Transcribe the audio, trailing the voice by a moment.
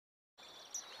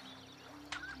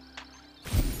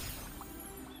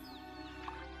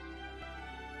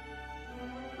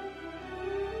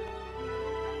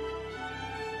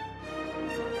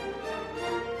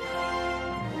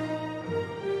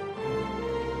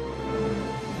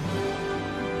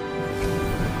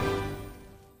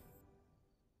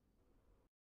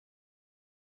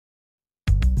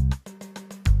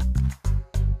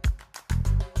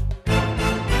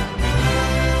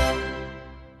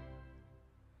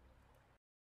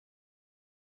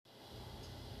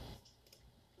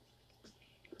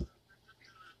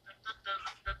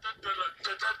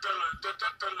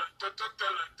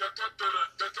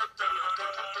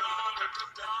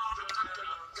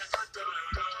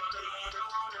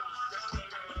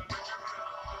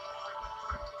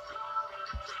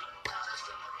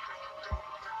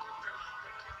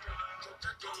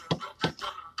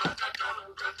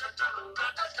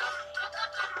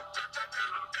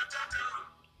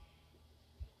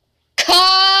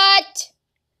Cut!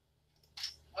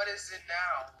 What is it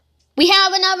now? We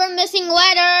have another missing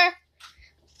letter.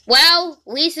 Well,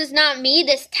 at least it's not me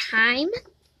this time.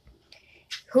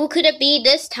 Who could it be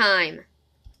this time?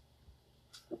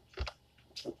 Do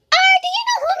you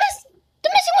know who the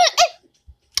missing one?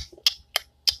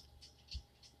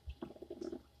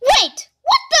 Wait,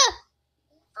 what the?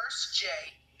 First J,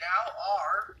 now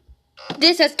R.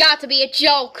 This has got to be a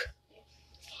joke.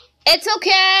 It's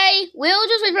okay. We'll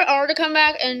just wait for R to come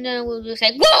back, and then we'll just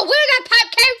say, whoa, where that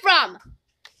pipe came from?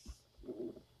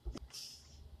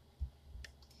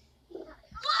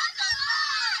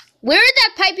 Where did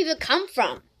that pipe even come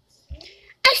from?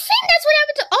 I think that's what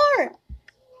happened to R.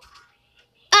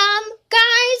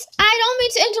 Guys, I don't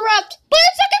mean to interrupt, but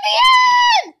it's stuck at the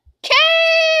end! K!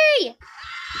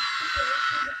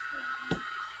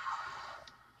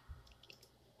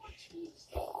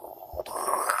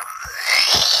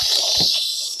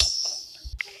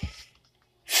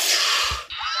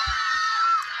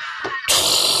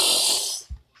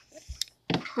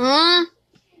 Huh?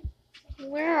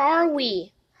 Where are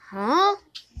we? Huh?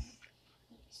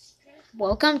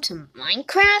 Welcome to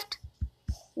Minecraft?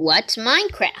 What's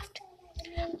Minecraft?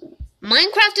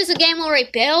 Minecraft is a game where we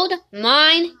build,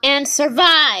 mine, and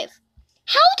survive.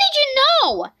 How did you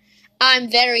know?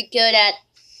 I'm very good at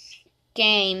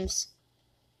games.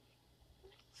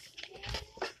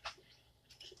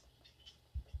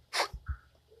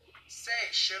 Say,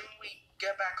 shouldn't we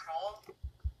get back home?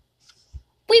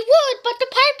 We would, but the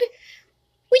pipe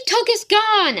we took is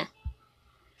gone.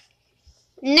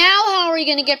 Now how are we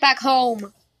going to get back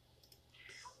home?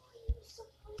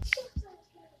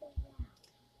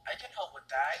 I can help with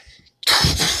that.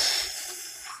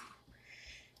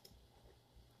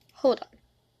 Hold on.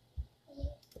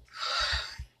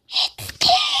 It's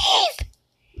Steve!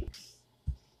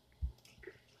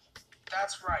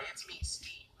 That's right, it's me,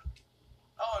 Steve.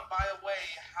 Oh, and by the way,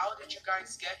 how did you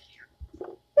guys get here?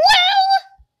 Well,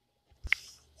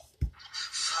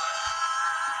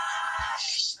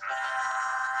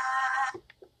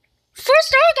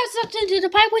 first R got sucked into the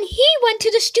pipe when he went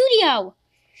to the studio.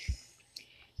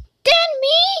 Then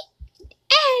me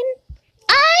and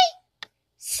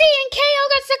C and KO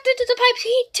got sucked into the pipe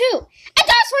too. And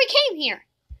that's where he came here.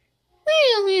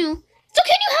 So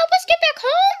can you help us get back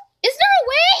home? Is there a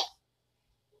way?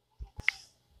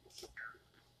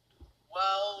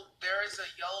 Well, there is a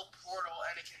yellow portal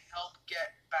and it can help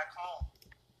get back home.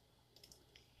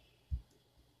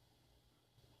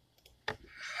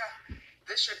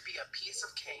 This should be a piece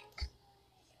of cake.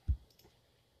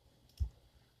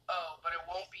 Oh, but it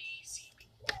won't be easy.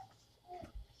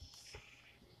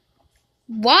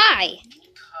 Why?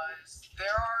 Because there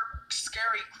are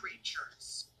scary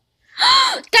creatures.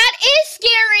 That is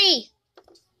scary!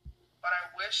 But I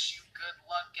wish you good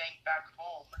luck getting back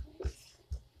home.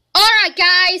 Alright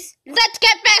guys, let's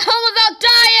get back home without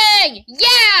dying!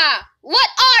 Yeah! What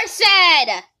R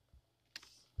said!